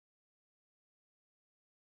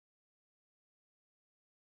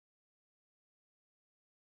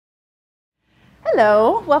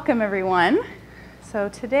Hello, welcome everyone. So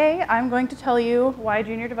today I'm going to tell you why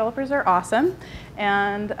junior developers are awesome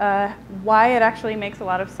and why it actually makes a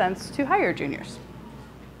lot of sense to hire juniors.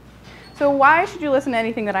 So why should you listen to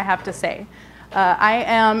anything that I have to say? I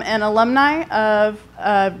am an alumni of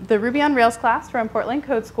the Ruby on Rails class from Portland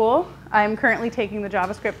Code School. I'm currently taking the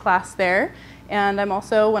JavaScript class there, and I'm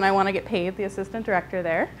also, when I want to get paid, the assistant director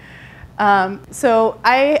there. So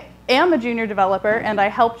I am a junior developer, and I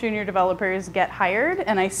help junior developers get hired,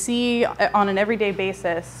 and I see on an everyday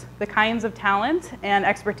basis the kinds of talent and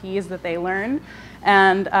expertise that they learn,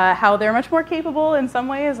 and how they're much more capable in some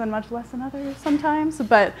ways and much less in others sometimes.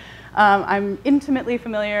 But I'm intimately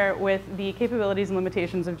familiar with the capabilities and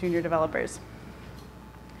limitations of junior developers.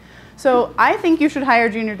 So I think you should hire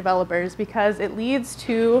junior developers because it leads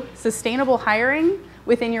to sustainable hiring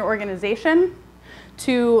within your organization,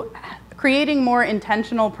 to creating more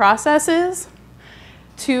intentional processes,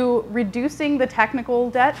 to reducing the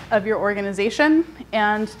technical debt of your organization,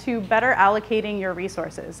 and to better allocating your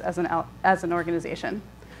resources as an organization.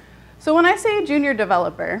 So when I say junior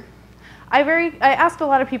developer, I asked a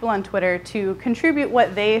lot of people on Twitter to contribute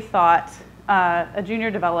what they thought a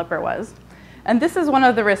junior developer was. And this is one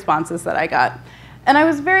of the responses that I got. And I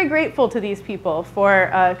was very grateful to these people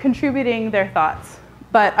for contributing their thoughts.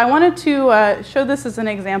 But I wanted to show this as an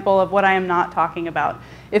example of what I am not talking about.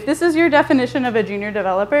 If this is your definition of a junior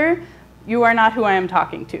developer, you are not who I am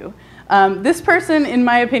talking to. This person, in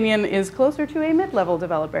my opinion, is closer to a mid-level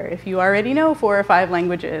developer if you already know 4 or 5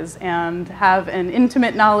 languages and have an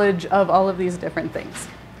intimate knowledge of all of these different things.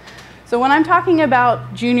 So when I'm talking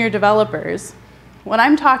about junior developers, what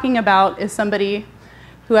I'm talking about is somebody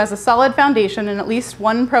who has a solid foundation in at least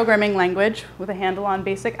one programming language with a handle on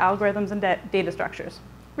basic algorithms and data structures.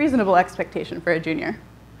 Reasonable expectation for a junior.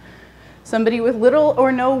 Somebody with little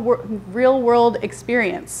or no real-world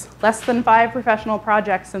experience, less than 5 professional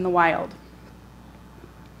projects in the wild.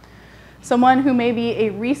 Someone who may be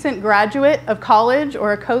a recent graduate of college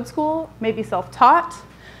or a code school, maybe self-taught,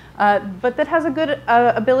 but that has a good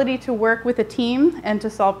ability to work with a team and to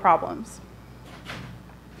solve problems.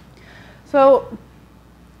 So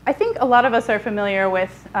I think a lot of us are familiar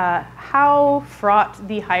with how fraught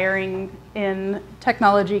the hiring in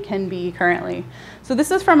technology can be currently. So this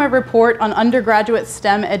is from a report on undergraduate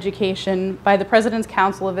STEM education by the President's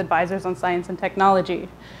Council of Advisors on Science and Technology.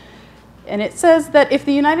 And it says that if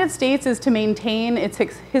the United States is to maintain its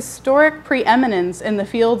historic preeminence in the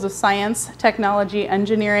fields of science, technology,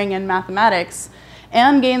 engineering, and mathematics,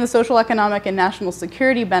 and gain the social, economic, and national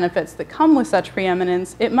security benefits that come with such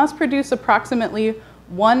preeminence, it must produce approximately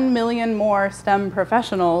 1 million more STEM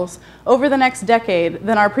professionals over the next decade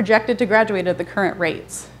than are projected to graduate at the current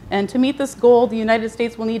rates. And to meet this goal, the United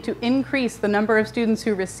States will need to increase the number of students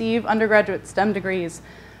who receive undergraduate STEM degrees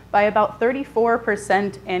by about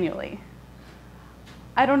 34% annually.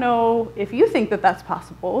 I don't know if you think that that's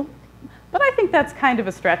possible, but I think that's kind of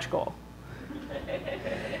a stretch goal.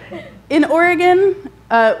 In Oregon,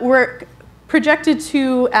 we're projected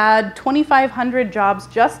to add 2,500 jobs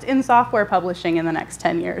just in software publishing in the next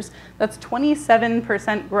 10 years. That's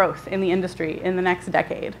 27% growth in the industry in the next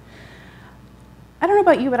decade. I don't know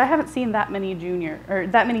about you, but I haven't seen that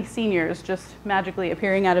many seniors just magically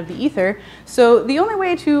appearing out of the ether. So the only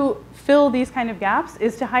way to fill these kind of gaps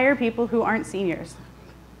is to hire people who aren't seniors.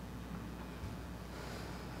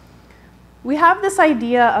 We have this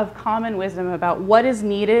idea of common wisdom about what is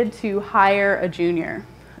needed to hire a junior.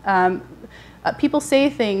 People say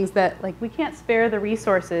things that, like, we can't spare the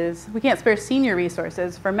resources, we can't spare senior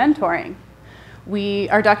resources for mentoring.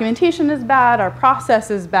 Our documentation is bad, our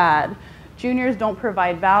process is bad. Juniors don't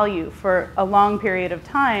provide value for a long period of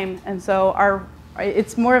time, and so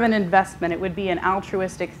it's more of an investment. It would be an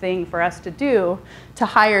altruistic thing for us to do to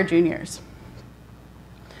hire juniors.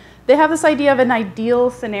 They have this idea of an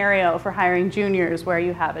ideal scenario for hiring juniors where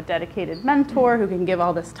you have a dedicated mentor who can give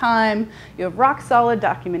all this time, you have rock solid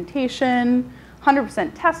documentation,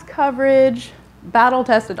 100% test coverage, battle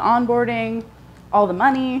tested onboarding, all the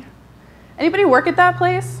money. Anybody work at that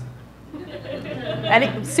place?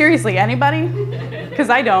 Seriously, anybody?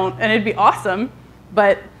 Because I don't, and it'd be awesome,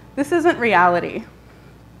 but this isn't reality.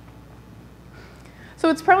 So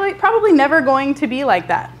it's probably never going to be like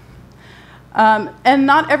that. And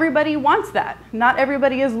not everybody wants that. Not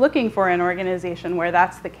everybody is looking for an organization where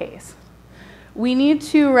that's the case. We need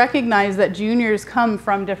to recognize that juniors come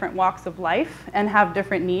from different walks of life and have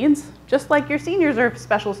different needs. Just like your seniors are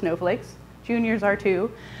special snowflakes, juniors are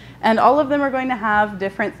too. And all of them are going to have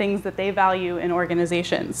different things that they value in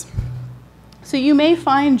organizations. So you may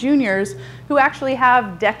find juniors who actually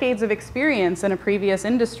have decades of experience in a previous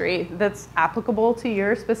industry that's applicable to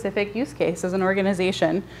your specific use case as an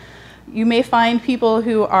organization. You may find people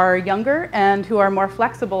who are younger and who are more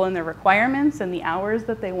flexible in their requirements and the hours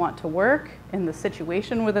that they want to work, in the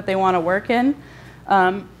situation that they want to work in.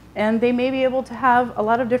 And they may be able to have a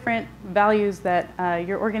lot of different values that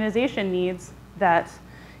your organization needs that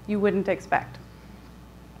you wouldn't expect.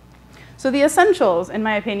 So the essentials, in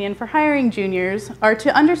my opinion, for hiring juniors are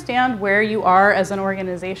to understand where you are as an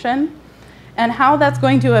organization and how that's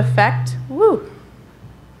going to affect,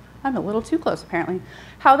 I'm a little too close apparently,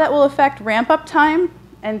 how that will affect ramp-up time,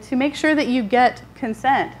 and to make sure that you get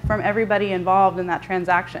consent from everybody involved in that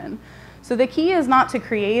transaction. So the key is not to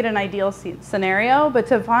create an ideal scenario, but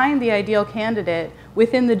to find the ideal candidate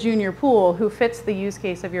within the junior pool who fits the use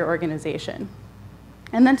case of your organization.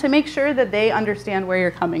 And then to make sure that they understand where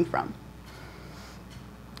you're coming from.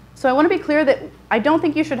 So I want to be clear that I don't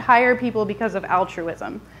think you should hire people because of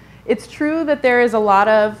altruism. It's true that there is a lot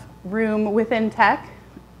of room within tech,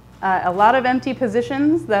 a lot of empty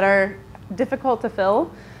positions that are difficult to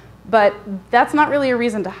fill, but that's not really a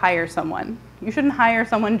reason to hire someone. You shouldn't hire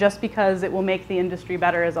someone just because it will make the industry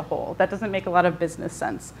better as a whole. That doesn't make a lot of business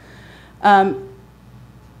sense.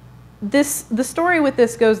 The story with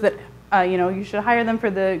this goes that you should hire them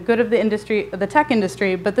for the good of the industry, the tech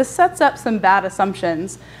industry, but this sets up some bad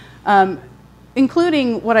assumptions,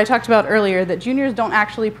 including what I talked about earlier, that juniors don't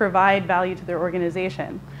actually provide value to their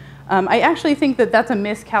organization. I actually think that that's a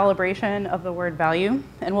miscalibration of the word value,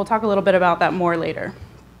 and we'll talk a little bit about that more later.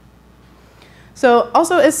 So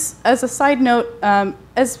also as a side note,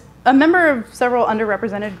 as a member of several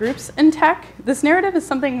underrepresented groups in tech, this narrative is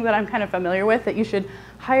something that I'm kind of familiar with, that you should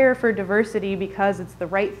hire for diversity because it's the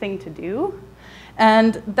right thing to do.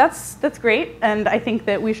 And that's great, and I think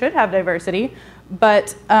that we should have diversity,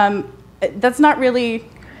 but that's not really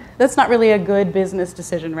a good business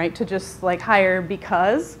decision, right? To just like hire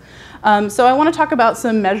because. So I want to talk about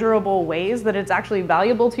some measurable ways that it's actually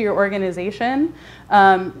valuable to your organization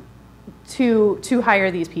to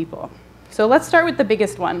hire these people. So let's start with the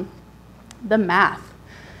biggest one, the math.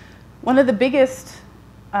 One of the biggest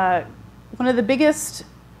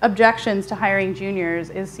objections to hiring juniors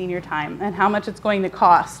is senior time and how much it's going to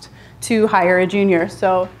cost to hire a junior.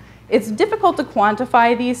 So it's difficult to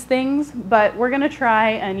quantify these things, but we're going to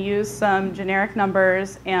try and use some generic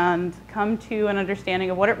numbers and come to an understanding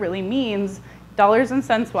of what it really means, dollars and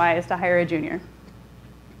cents wise, to hire a junior.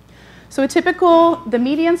 So the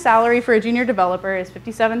median salary for a junior developer is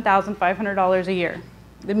 $57,500 a year.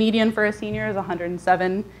 The median for a senior is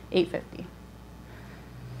 $107,850.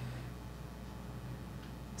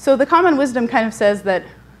 So the common wisdom kind of says that,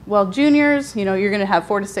 well, juniors, you're going to have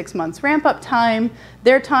 4 to 6 months ramp-up time.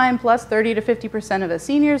 Their time plus 30 to 50% of a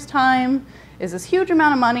senior's time is this huge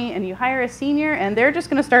amount of money, and you hire a senior, and they're just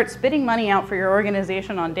going to start spitting money out for your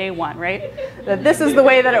organization on day one, right? That this is the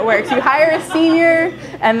way that it works. You hire a senior,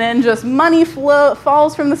 and then just money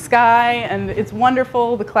falls from the sky, and it's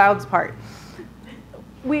wonderful, the clouds part.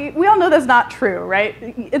 We all know that's not true,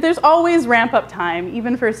 right? There's always ramp-up time,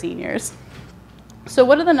 even for seniors. So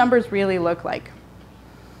what do the numbers really look like?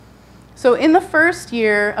 So in the first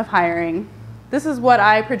year of hiring, this is what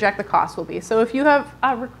I project the cost will be. So if you have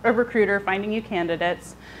a recruiter finding you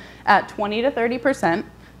candidates at 20 to 30%,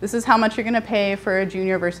 this is how much you're going to pay for a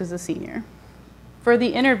junior versus a senior. For the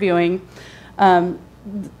interviewing,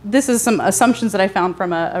 this is some assumptions that I found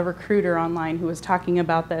from a recruiter online who was talking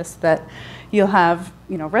about this, that you'll have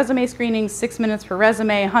resume screenings, 6 minutes per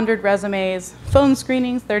resume, 100 resumes, phone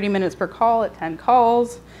screenings, 30 minutes per call at 10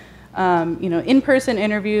 calls, in-person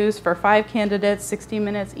interviews for 5 candidates, 60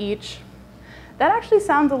 minutes each. That actually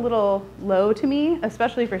sounds a little low to me,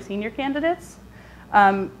 especially for senior candidates.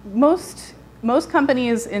 Most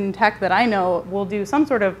companies in tech that I know will do some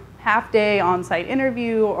sort of half-day on-site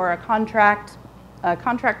interview or a contract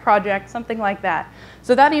project, something like that.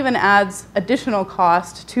 So that even adds additional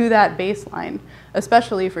cost to that baseline,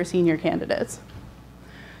 especially for senior candidates.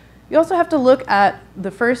 You also have to look at the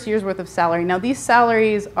first year's worth of salary. Now these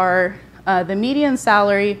salaries are the median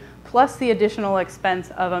salary plus the additional expense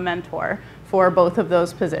of a mentor for both of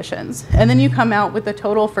those positions. And then you come out with the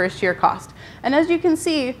total first year cost. And as you can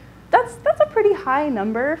see, that's a pretty high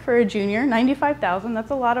number for a junior, $95,000,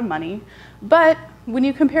 that's a lot of money. But when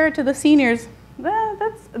you compare it to the seniors,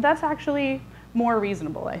 that's actually more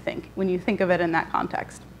reasonable, I think, when you think of it in that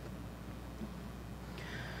context.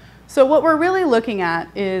 So what we're really looking at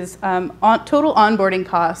is total onboarding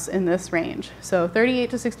costs in this range. So $38,000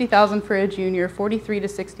 to $60,000 for a junior, $43,000 to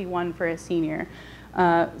 $61,000 for a senior.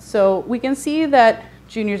 So we can see that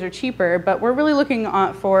juniors are cheaper, but we're really looking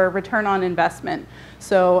for return on investment.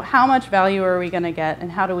 So how much value are we going to get,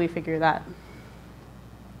 and how do we figure that?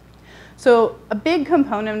 So a big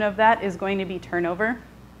component of that is going to be turnover.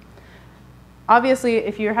 Obviously,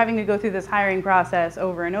 if you're having to go through this hiring process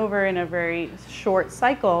over and over in a very short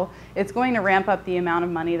cycle, it's going to ramp up the amount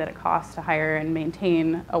of money that it costs to hire and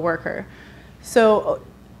maintain a worker. So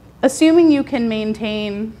assuming you can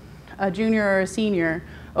maintain a junior or a senior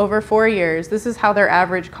over 4 years, this is how their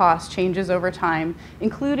average cost changes over time,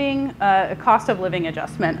 including a cost of living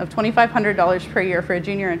adjustment of $2,500 per year for a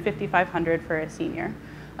junior and $5,500 for a senior.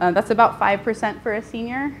 That's about 5% for a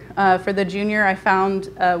senior. For the junior, I found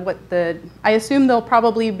I assume they'll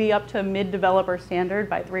probably be up to mid-developer standard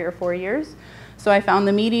by 3 or 4 years. So I found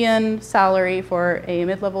the median salary for a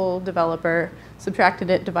mid-level developer, subtracted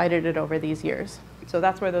it, divided it over these years. So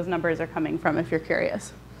that's where those numbers are coming from if you're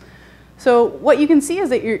curious. So what you can see is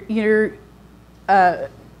that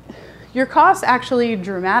your costs actually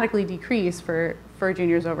dramatically decrease for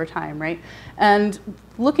juniors over time, right? And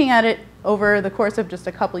looking at it over the course of just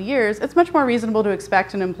a couple years, it's much more reasonable to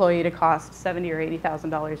expect an employee to cost $70,000 or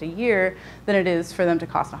 $80,000 a year than it is for them to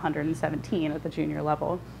cost $117,000 at the junior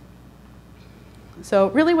level. So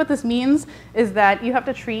really what this means is that you have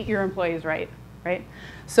to treat your employees right?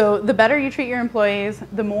 So the better you treat your employees,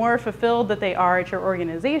 the more fulfilled that they are at your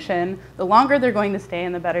organization, the longer they're going to stay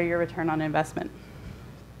and the better your return on investment.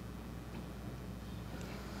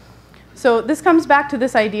 So this comes back to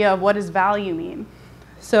this idea of what does value mean.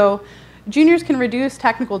 So juniors can reduce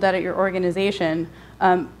technical debt at your organization,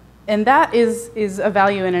 and that is a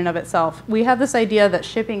value in and of itself. We have this idea that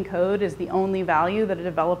shipping code is the only value that a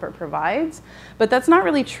developer provides, but that's not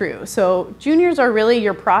really true. So juniors are really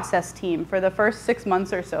your process team for the first 6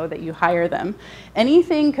 months or so that you hire them.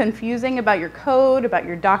 Anything confusing about your code, about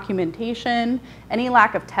your documentation, any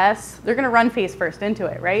lack of tests, they're going to run face first into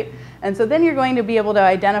it, right? And so then you're going to be able to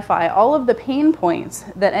identify all of the pain points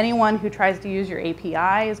that anyone who tries to use your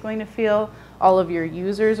API is going to feel, all of your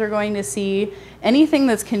users are going to see. Anything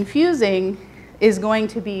that's confusing is going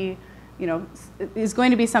to be,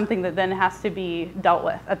 something that then has to be dealt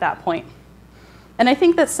with at that point. And I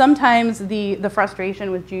think that sometimes the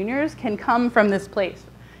frustration with juniors can come from this place.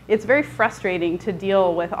 It's very frustrating to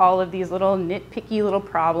deal with all of these little nitpicky little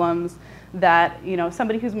problems that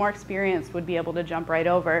somebody who's more experienced would be able to jump right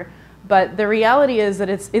over. But the reality is that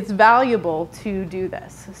it's valuable to do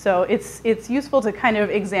this. So it's useful to kind of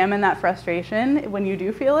examine that frustration when you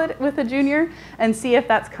do feel it with a junior and see if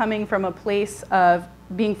that's coming from a place of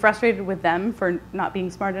being frustrated with them for not being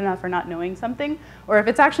smart enough or not knowing something, or if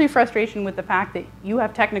it's actually frustration with the fact that you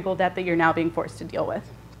have technical debt that you're now being forced to deal with.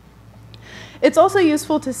 It's also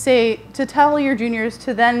useful to tell your juniors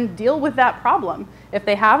to then deal with that problem. If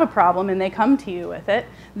they have a problem and they come to you with it,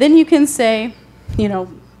 then you can say,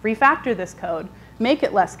 refactor this code, make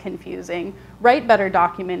it less confusing, write better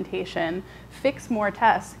documentation, fix more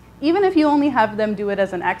tests. Even if you only have them do it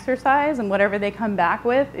as an exercise and whatever they come back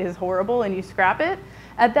with is horrible and you scrap it,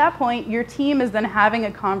 at that point your team is then having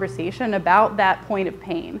a conversation about that point of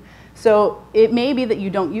pain. So it may be that you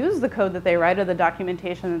don't use the code that they write or the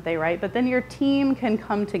documentation that they write, but then your team can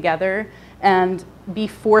come together and be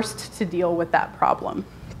forced to deal with that problem.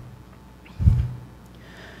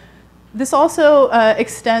 This also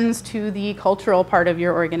extends to the cultural part of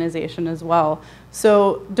your organization as well.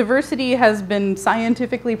 So diversity has been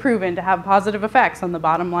scientifically proven to have positive effects on the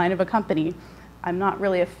bottom line of a company. I'm not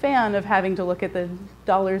really a fan of having to look at the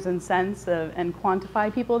dollars and cents and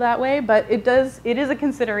quantify people that way, but it is a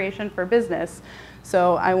consideration for business.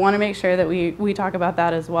 So I want to make sure that we talk about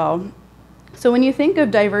that as well. So when you think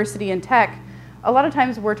of diversity in tech, a lot of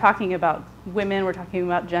times we're talking about women, we're talking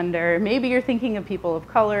about gender. Maybe you're thinking of people of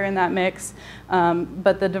color in that mix,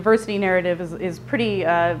 but the diversity narrative is pretty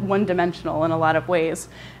one-dimensional in a lot of ways.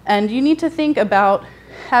 And you need to think about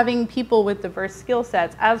having people with diverse skill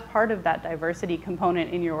sets as part of that diversity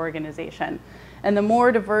component in your organization. And the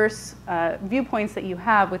more diverse viewpoints that you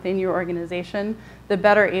have within your organization, the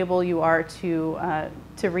better able you are to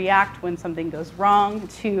react when something goes wrong,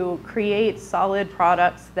 to create solid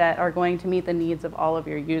products that are going to meet the needs of all of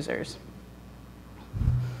your users.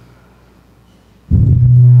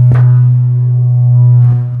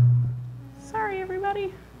 Sorry,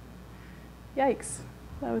 everybody. Yikes,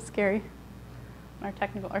 that was scary.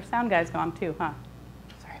 Our sound guy's gone too, huh?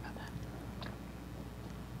 Sorry about that.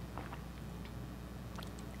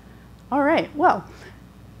 All right, well,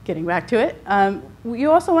 getting back to it,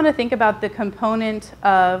 you also want to think about the component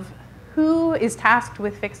of who is tasked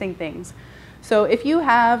with fixing things. So if you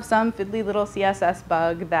have some fiddly little CSS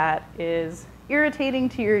bug that is irritating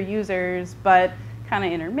to your users, but kind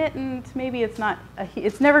of intermittent. Maybe it's not,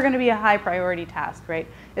 it's never going to be a high priority task, right?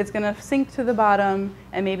 It's going to sink to the bottom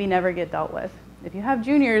and maybe never get dealt with. If you have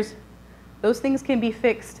juniors, those things can be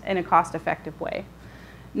fixed in a cost-effective way.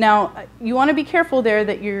 Now, you want to be careful there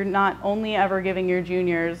that you're not only ever giving your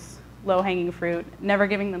juniors low-hanging fruit, never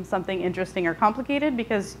giving them something interesting or complicated,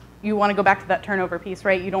 because you want to go back to that turnover piece,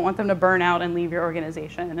 right? You don't want them to burn out and leave your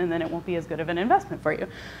organization, and then it won't be as good of an investment for you.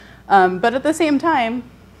 But at the same time,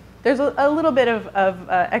 there's a little bit of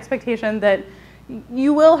expectation that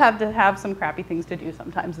you will have to have some crappy things to do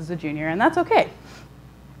sometimes as a junior, and that's okay.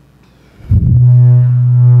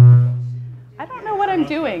 I don't know what I'm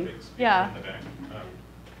doing. Yeah.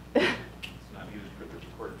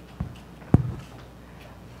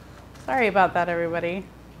 Sorry about that, everybody.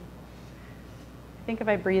 I think if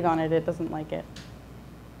I breathe on it, it doesn't like it.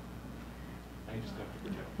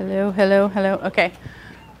 Hello, hello, hello. Okay.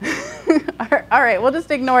 All right, we'll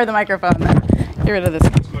just ignore the microphone then. Get rid of this.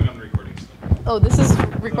 It's going on the recording still. Oh, this is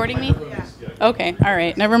recording me? Yeah. Okay, all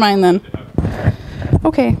right, never mind then.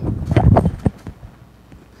 Okay.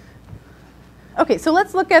 Okay, so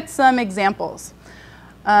let's look at some examples.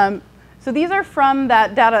 So these are from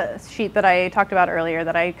that data sheet that I talked about earlier,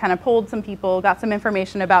 that I kind of polled some people, got some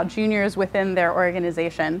information about juniors within their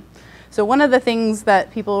organization. So one of the things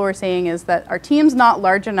that people were saying is that our team's not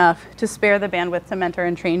large enough to spare the bandwidth to mentor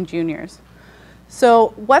and train juniors. So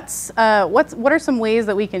what are some ways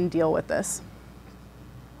that we can deal with this?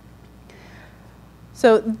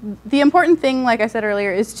 So the important thing, like I said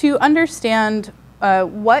earlier, is to understand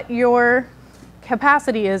what your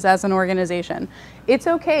capacity is as an organization. It's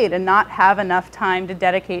okay to not have enough time to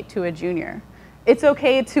dedicate to a junior. It's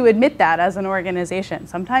okay to admit that as an organization.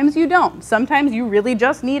 Sometimes you don't. Sometimes you really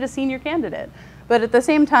just need a senior candidate. But at the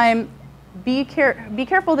same time, be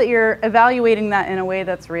careful that you're evaluating that in a way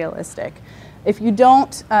that's realistic. If you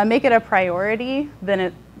don't make it a priority, then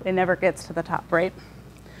it never gets to the top, right?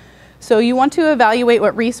 So you want to evaluate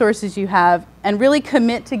what resources you have and really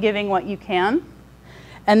commit to giving what you can,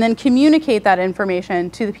 and then communicate that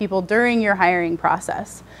information to the people during your hiring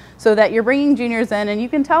process so that you're bringing juniors in and you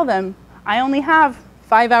can tell them, I only have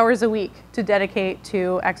 5 hours a week to dedicate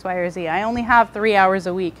to X, Y, or Z. I only have 3 hours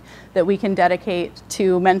a week that we can dedicate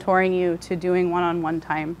to mentoring you, to doing one-on-one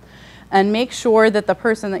time. And make sure that the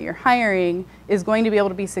person that you're hiring is going to be able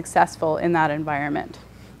to be successful in that environment.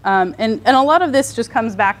 And a lot of this just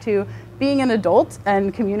comes back to being an adult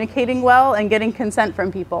and communicating well and getting consent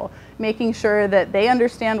from people, making sure that they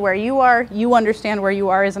understand where you are, you understand where you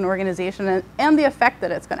are as an organization, and the effect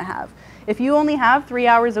that it's going to have. If you only have 3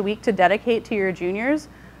 hours a week to dedicate to your juniors,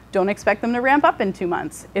 don't expect them to ramp up in 2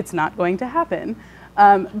 months. It's not going to happen.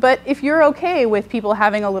 But if you're okay with people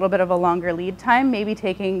having a little bit of a longer lead time, maybe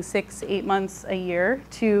taking 6, 8 months, a year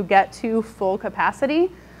to get to full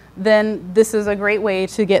capacity, then this is a great way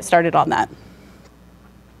to get started on that.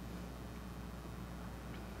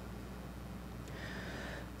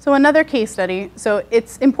 So another case study. So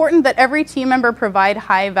it's important that every team member provide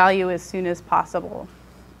high value as soon as possible.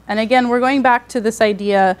 And again, we're going back to this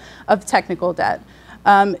idea of technical debt.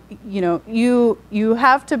 You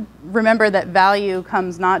have to remember that value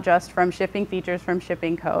comes not just from shipping features, from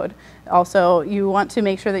shipping code. Also, you want to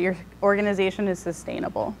make sure that your organization is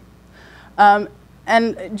sustainable. And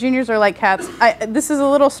juniors are like cats. This is a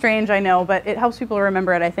little strange, I know, but it helps people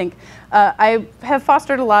remember it, I think. I have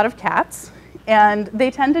fostered a lot of cats, and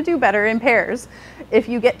they tend to do better in pairs. If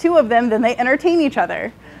you get 2 of them, then they entertain each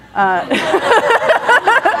other.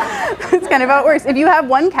 It's kind of how it works. If you have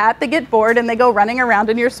 1 cat, they get bored and they go running around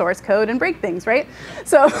in your source code and break things, right?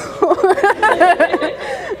 So,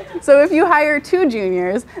 so if you hire 2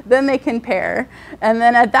 juniors, then they can pair. And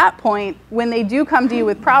then at that point, when they do come to you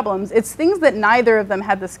with problems, it's things that neither of them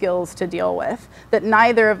had the skills to deal with, that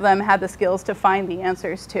neither of them had the skills to find the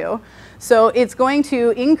answers to. So it's going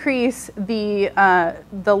to increase the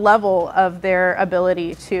level of their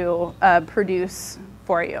ability to produce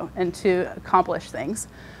for you and to accomplish things.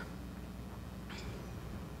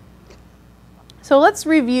 So let's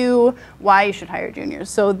review why you should hire juniors.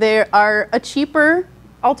 So they are a cheaper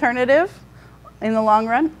alternative in the long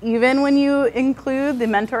run, even when you include the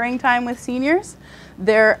mentoring time with seniors.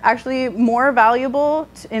 They're actually more valuable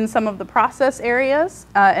in some of the process areas,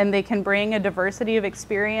 and they can bring a diversity of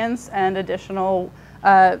experience and additional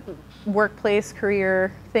workplace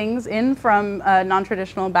career things in from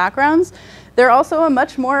non-traditional backgrounds. They're also a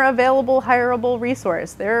much more available, hireable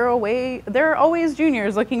resource. There are always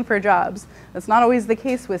juniors looking for jobs. That's not always the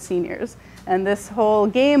case with seniors. And this whole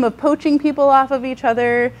game of poaching people off of each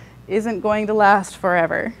other isn't going to last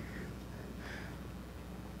forever.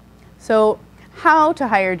 So how to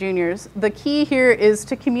hire juniors? The key here is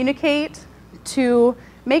to communicate to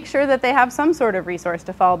make sure that they have some sort of resource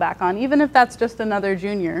to fall back on, even if that's just another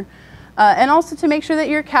junior. And also to make sure that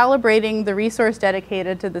you're calibrating the resource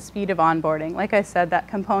dedicated to the speed of onboarding. Like I said, that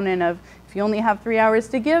component of if you only have 3 hours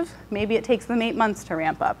to give, maybe it takes them 8 months to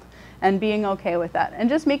ramp up, and being okay with that. And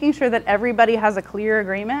just making sure that everybody has a clear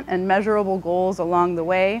agreement and measurable goals along the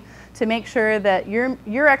way to make sure that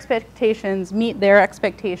your expectations meet their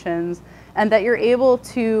expectations, and that you're able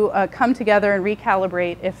to come together and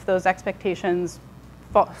recalibrate if those expectations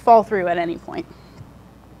fall through at any point.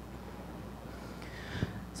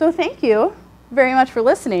 So thank you very much for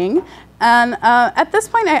listening. And at this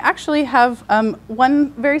point, I actually have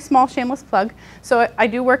one very small shameless plug. So I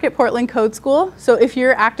do work at Portland Code School. So if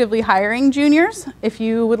you're actively hiring juniors, if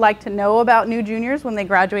you would like to know about new juniors when they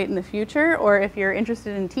graduate in the future, or if you're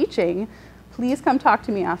interested in teaching, please come talk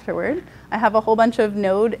to me afterward. I have a whole bunch of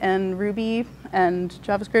Node and Ruby and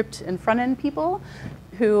JavaScript and front-end people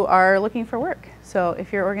who are looking for work. So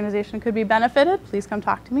if your organization could be benefited, please come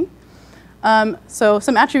talk to me. So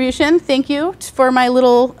some attribution, thank you for my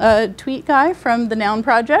little tweet guy from the Noun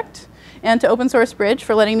project, and to Open Source Bridge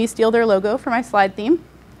for letting me steal their logo for my slide theme.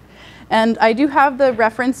 And I do have the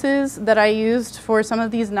references that I used for some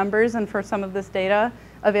of these numbers and for some of this data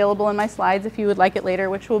available in my slides if you would like it later,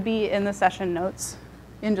 which will be in the session notes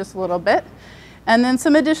in just a little bit. And then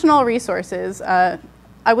some additional resources.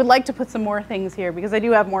 I would like to put some more things here because I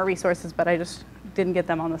do have more resources, but I just didn't get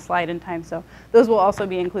them on the slide in time. So those will also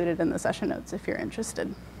be included in the session notes if you're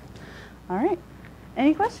interested. All right.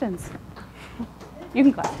 Any questions? You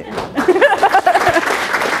can clap too.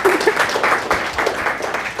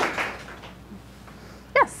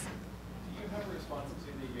 Yes? Do you have a response to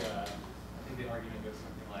the, I think the argument goes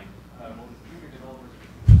something like, well, the junior developers are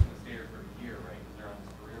going to stay here for a year, right? Because they're on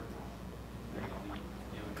this career path. They're going to be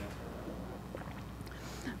doing that.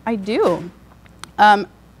 I do.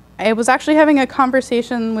 I was actually having a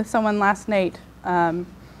conversation with someone last night. The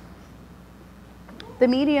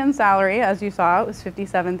median salary, as you saw, was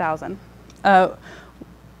 $57,000.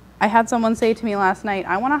 I had someone say to me last night,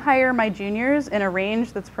 I want to hire my juniors in a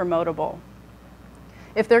range that's promotable.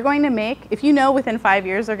 If they're going to make, if you know within 5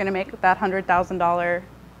 years they're going to make that $100,000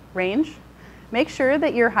 range, make sure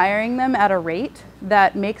that you're hiring them at a rate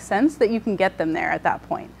that makes sense that you can get them there at that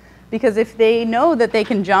point. Because if they know that they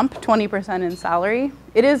can jump 20% in salary,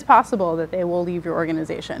 it is possible that they will leave your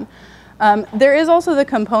organization. There is also the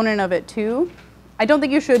component of it too. I don't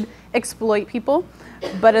think you should exploit people,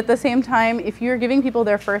 but at the same time, if you're giving people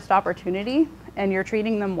their first opportunity and you're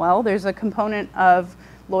treating them well, there's a component of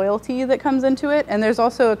loyalty that comes into it, and there's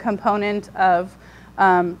also a component of,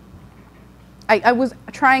 I was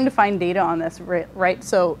trying to find data on this, right?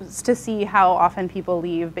 So to see how often people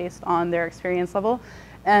leave based on their experience level.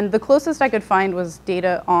 And the closest I could find was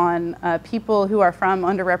data on people who are from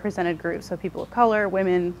underrepresented groups, so people of color,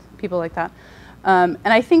 women, people like that. And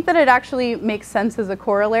I think that it actually makes sense as a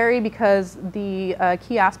corollary because the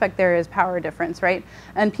key aspect there is power difference, right?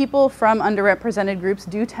 And people from underrepresented groups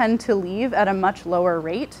do tend to leave at a much lower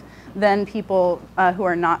rate than people who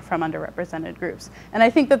are not from underrepresented groups. And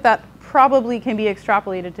I think that that probably can be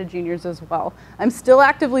extrapolated to juniors as well. I'm still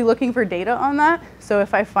actively looking for data on that, so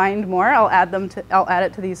if I find more, I'll add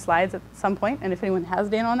it to these slides at some point, and if anyone has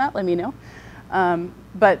data on that, let me know.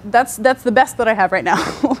 But that's the best that I have right now.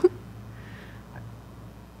 Anecdotally,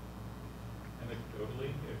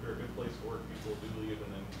 if they're a good place to work, people do leave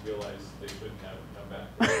and then realize they shouldn't have come back.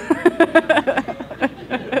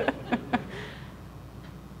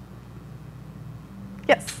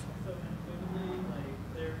 Yes. So anecdotally, like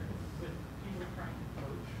there, with people trying to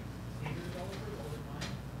coach senior developers all the time,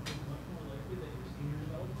 it's much more likely that your senior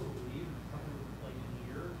developer will leave in probably like a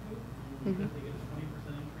year or two because they get a 20%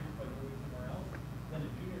 increase by moving somewhere else than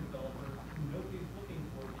a junior developer who nobody's looking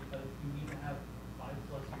for because you need to have 5+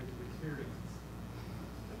 years of experience.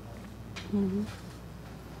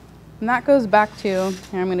 And that goes back to,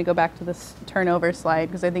 here I'm going to go back to this turnover slide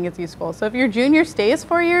because I think it's useful. So if your junior stays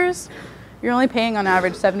 4 years, you're only paying on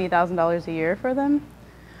average $70,000 a year for them.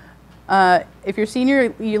 If your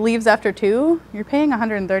senior leaves after 2, you're paying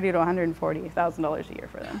 $130,000 to $140,000 a year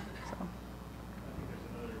for them. So. I think there's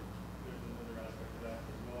another aspect to that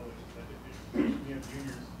as well, which is that if you have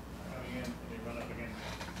juniors coming in and they run up against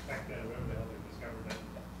the fact that whoever the hell they've discovered that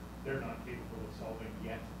they're not capable of solving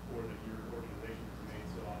yet, or that your organization is made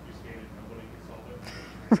so obfuscated nobody can solve it.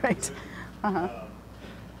 Right.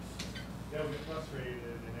 They'll get frustrated,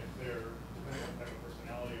 and if they're, depending on the type of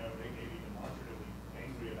personality, they may be demonstratively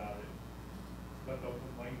angry about it, but they'll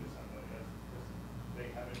complain to somebody because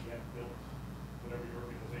they haven't yet built whatever your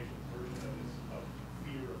organization's version of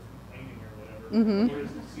fear of complaining or whatever.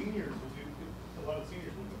 Whereas the seniors will do, a lot of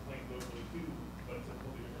seniors will complain vocally too,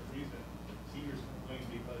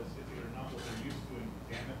 to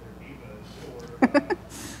damn it, they're divas, or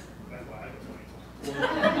that's why I don't know anymore.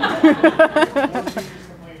 Or seniors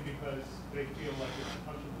complain because they feel like it's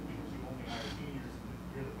uncomfortable because you only hire seniors and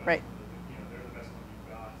you're the best Right. one, you know, they're the best one you've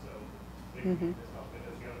got, so they can be pissed off.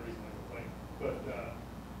 That's the other reason I complain. But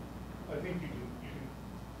I think you can,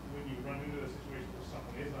 when you run into a situation where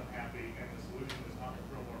someone is unhappy and the solution is not to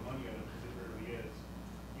throw more money at it, because it rarely is,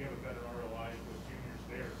 you have a better ROI with juniors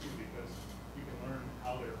there too, because you can learn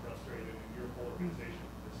how they're frustrated and your whole organization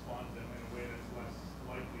responds to them in a way that's less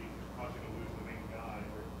likely to cause you to lose the main guy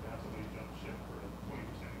or to have somebody jump ship for a 20%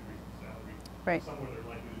 increase in salary. Right. Somewhere they're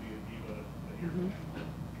likely to be a diva a year from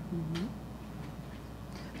now.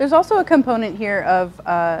 There's also a component here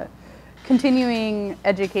of continuing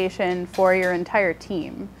education for your entire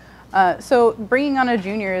team. So bringing on a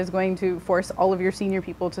junior is going to force all of your senior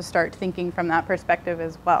people to start thinking from that perspective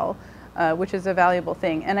as well, which is a valuable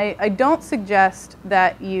thing. And I don't suggest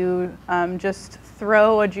that you just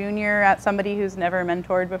throw a junior at somebody who's never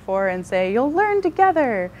mentored before and say, you'll learn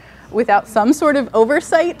together, without some sort of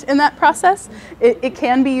oversight in that process. It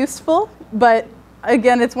can be useful, but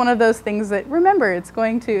again, it's one of those things that, remember, it's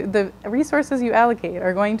going to, the resources you allocate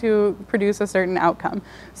are going to produce a certain outcome.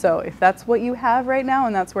 So if that's what you have right now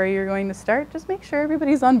and that's where you're going to start, just make sure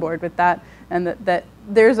everybody's on board with that, and that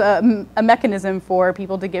there's a mechanism for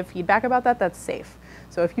people to give feedback about that that's safe.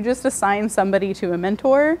 So if you just assign somebody to a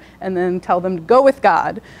mentor and then tell them to go with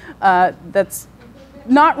God, that's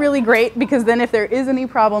not really great, because then if there is any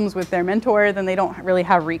problems with their mentor, then they don't really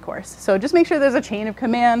have recourse. So just make sure there's a chain of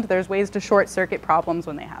command. There's ways to short circuit problems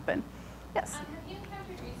when they happen. Yes? Have you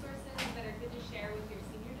encountered resources that are good to share with your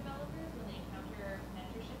senior developers when they encounter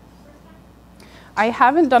mentorship for the first time? I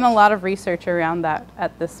haven't done a lot of research around that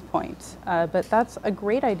at this point, but that's a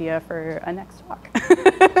great idea for a next talk.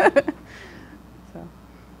 So,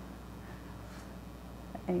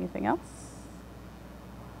 anything else?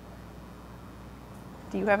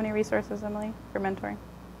 Do you have any resources, Emily, for mentoring?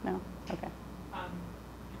 No? Okay.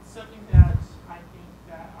 It's something that I think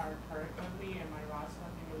that our current company and my last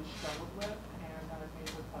company really struggled with, and I've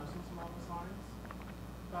made proposals along those lines.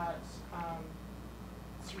 But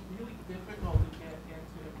it's really difficult to get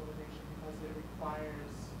into implementation because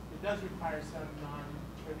it does require some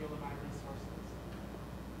non-trivial amount of resources.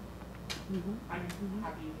 I'm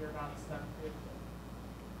happy to hear about stuff too.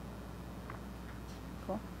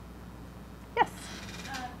 Cool. Yes?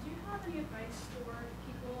 Do you have any advice for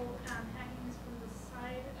people hacking this from the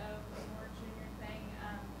side of a more junior thing,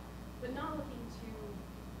 but not looking to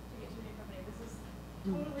get to a new company? This is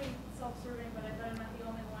totally self-serving, but I bet I'm not the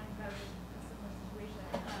only one who has a similar situation.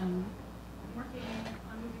 I'm working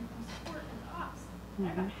on moving from support into ops.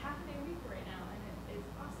 I've got half a day a week right now, and it is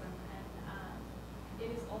awesome. And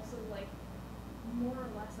it is also like more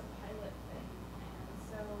or less a pilot thing. And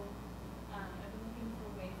so I've been looking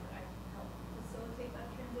for ways that I can help facilitate that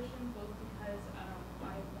transition, both because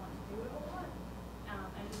I want to do it a lot,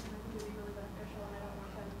 and just because I think it would be really beneficial, and I don't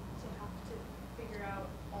want them to have to figure out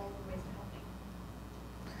all the ways to help me.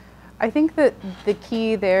 I think that the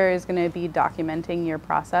key there is going to be documenting your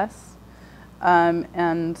process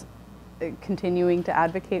and continuing to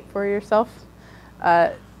advocate for yourself.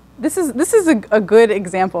 This is a good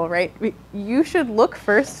example, right? You should look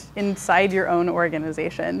first inside your own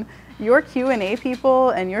organization. Your Q&A people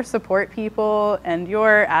and your support people and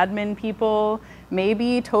your admin people may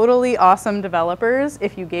be totally awesome developers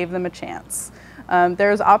if you gave them a chance.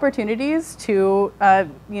 There's opportunities to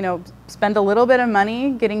spend a little bit of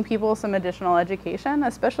money getting people some additional education,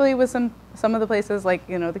 especially with some of the places like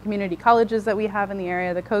the community colleges that we have in the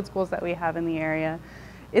area, the code schools that we have in the area.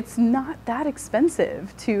 It's not that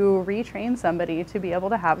expensive to retrain somebody to be able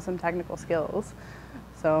to have some technical skills.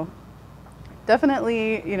 So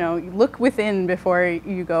definitely, look within before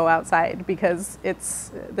you go outside, because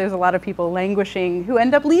there's a lot of people languishing who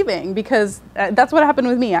end up leaving, because that's what happened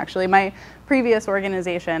with me, actually. My previous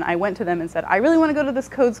organization, I went to them and said, I really want to go to this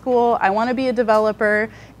code school. I want to be a developer.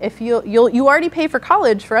 If you already pay for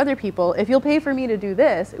college for other people. If you'll pay for me to do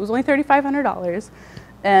this, it was only $3,500.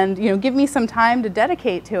 And give me some time to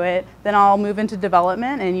dedicate to it, then I'll move into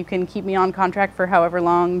development, and you can keep me on contract for however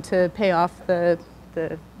long to pay off the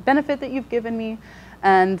benefit that you've given me.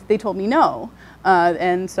 And they told me no,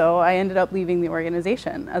 and so I ended up leaving the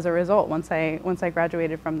organization as a result once I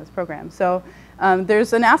graduated from this program. So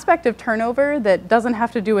there's an aspect of turnover that doesn't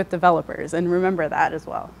have to do with developers, and remember that as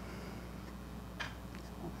well.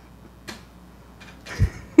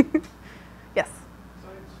 Yes.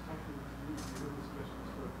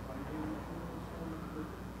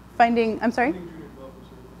 I'm sorry?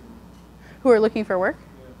 Who are looking for work?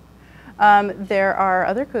 There are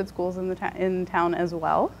other code schools in town as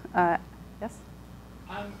well. Yes?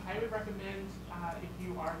 I would recommend, if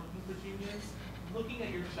you are looking for juniors, looking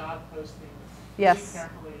at your job postings really Yes.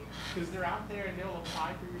 carefully, because they're out there and they'll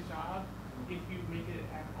apply for your job if you make it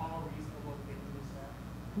at all reasonable for them to do so.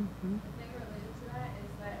 The thing related to that is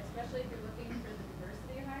that, especially if you're looking for the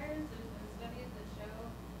diversity hires, there's been studies that show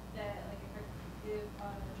that, like, if a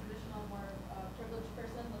traditional, more privileged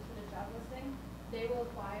person looks at a job listing, they will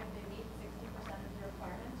apply if they meet 60% of the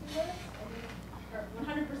requirements you list, or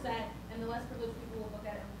 100%, and the less privileged people will look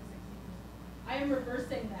at it with the 60%. I am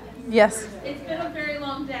reversing that. Yes. It's been a very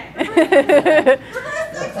long day.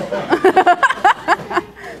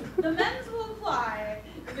 The men's will apply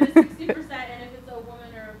if it is 60%, and if it's a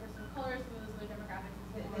woman or a person of color, some of those other demographics,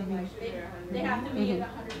 they have to meet it 100%.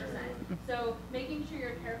 So making sure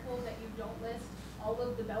you're careful that you don't list all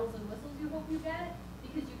of the bells and whistles you hope you get,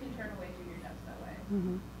 because you can turn away junior devs that way.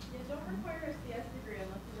 Yeah, don't require a CS degree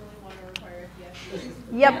unless you really want to require a CS degree.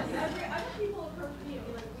 Yep. I've had people approach me and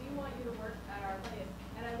be like, we want you to work at our place.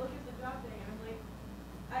 And I look at the job thing and I'm like,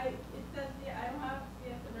 it says, yeah, I don't have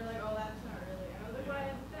CS. And they're like, oh, that's not really. And I was like, well, I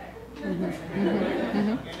have to say. And I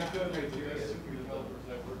feel like the super developers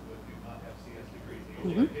I work with do not have CS degrees. They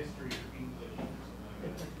only have history or English or something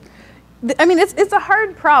like that. I mean, it's a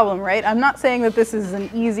hard problem, right? I'm not saying that this is an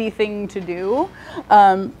easy thing to do.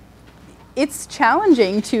 It's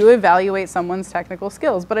challenging to evaluate someone's technical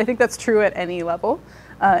skills, but I think that's true at any level.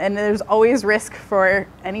 And there's always risk for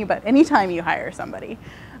anytime you hire somebody.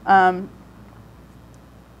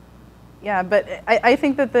 Yeah, but I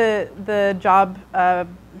think that the job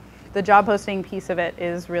posting piece of it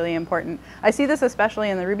is really important. I see this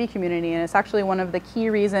especially in the Ruby community, and it's actually one of the key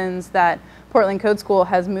reasons that Portland Code School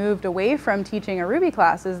has moved away from teaching a Ruby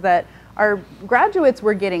class, is that our graduates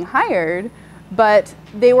were getting hired, but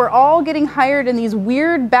they were all getting hired in these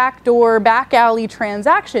weird backdoor, back alley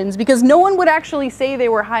transactions because no one would actually say they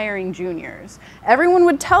were hiring juniors. Everyone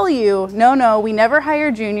would tell you, no, we never hire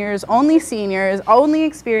juniors, only seniors, only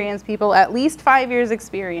experienced people, at least 5 years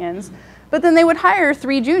experience. But then they would hire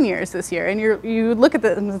 3 juniors this year, and you would look at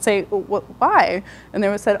them and say, well, why? And they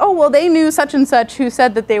would say, oh, well, they knew such and such who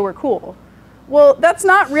said that they were cool. Well, that's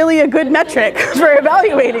not really a good metric for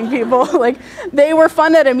evaluating people. Like, they were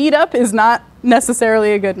fun at a meetup is not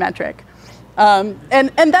necessarily a good metric. And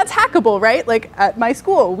that's hackable, right? Like, at my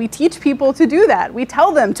school, we teach people to do that. We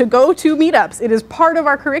tell them to go to meetups. It is part of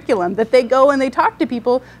our curriculum that they go and they talk to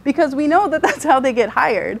people because we know that that's how they get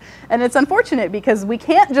hired. And it's unfortunate because we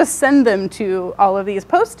can't just send them to all of these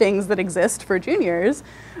postings that exist for juniors.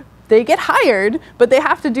 They get hired, but they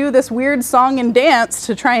have to do this weird song and dance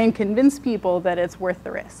to try and convince people that it's worth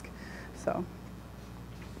the risk. So.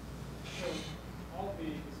 All the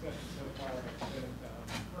discussions so far have been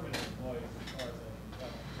permanent employees as far as I can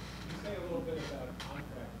tell. Can you say a little bit about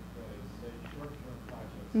contract employees, say short-term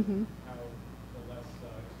projects, how the less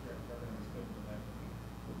experienced programs fit into that?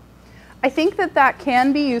 I think that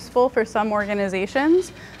can be useful for some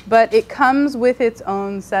organizations, but it comes with its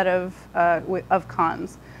own set of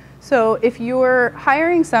cons. So if you're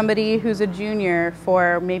hiring somebody who's a junior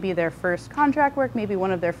for maybe their first contract work, maybe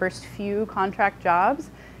one of their first few contract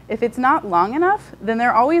jobs, if it's not long enough, then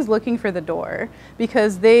they're always looking for the door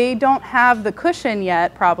because they don't have the cushion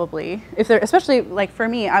yet, probably. If they're, especially like for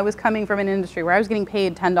me, I was coming from an industry where I was getting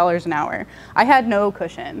paid $10 an hour. I had no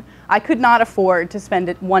cushion. I could not afford to spend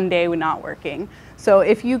it one day not working. So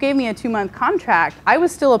if you gave me a 2-month contract, I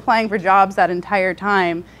was still applying for jobs that entire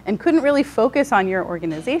time and couldn't really focus on your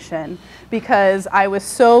organization because I was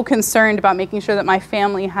so concerned about making sure that my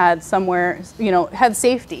family had somewhere, had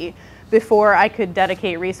safety before I could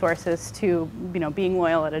dedicate resources to, being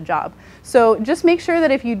loyal at a job. So just make sure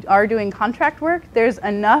that if you are doing contract work, there's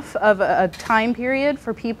enough of a time period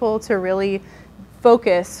for people to really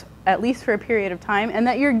focus at least for a period of time, and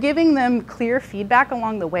that you're giving them clear feedback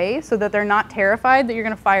along the way so that they're not terrified that you're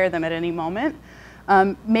going to fire them at any moment.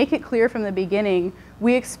 Make it clear from the beginning,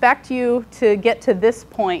 we expect you to get to this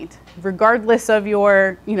point, regardless of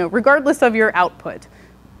your output.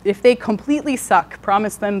 If they completely suck,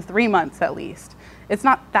 promise them 3 months at least. It's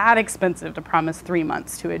not that expensive to promise 3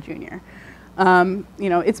 months to a junior.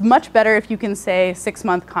 It's much better if you can say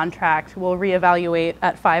 6-month contract, we'll reevaluate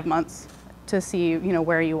at 5 months to see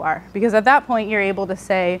where you are. Because at that point you're able to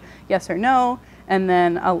say yes or no, and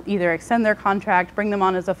then I'll either extend their contract, bring them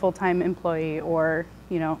on as a full-time employee, or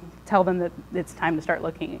tell them that it's time to start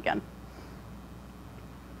looking again.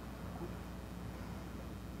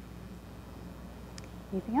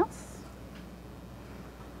 Anything else?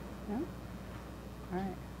 No? All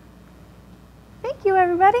right. Thank you,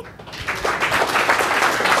 everybody.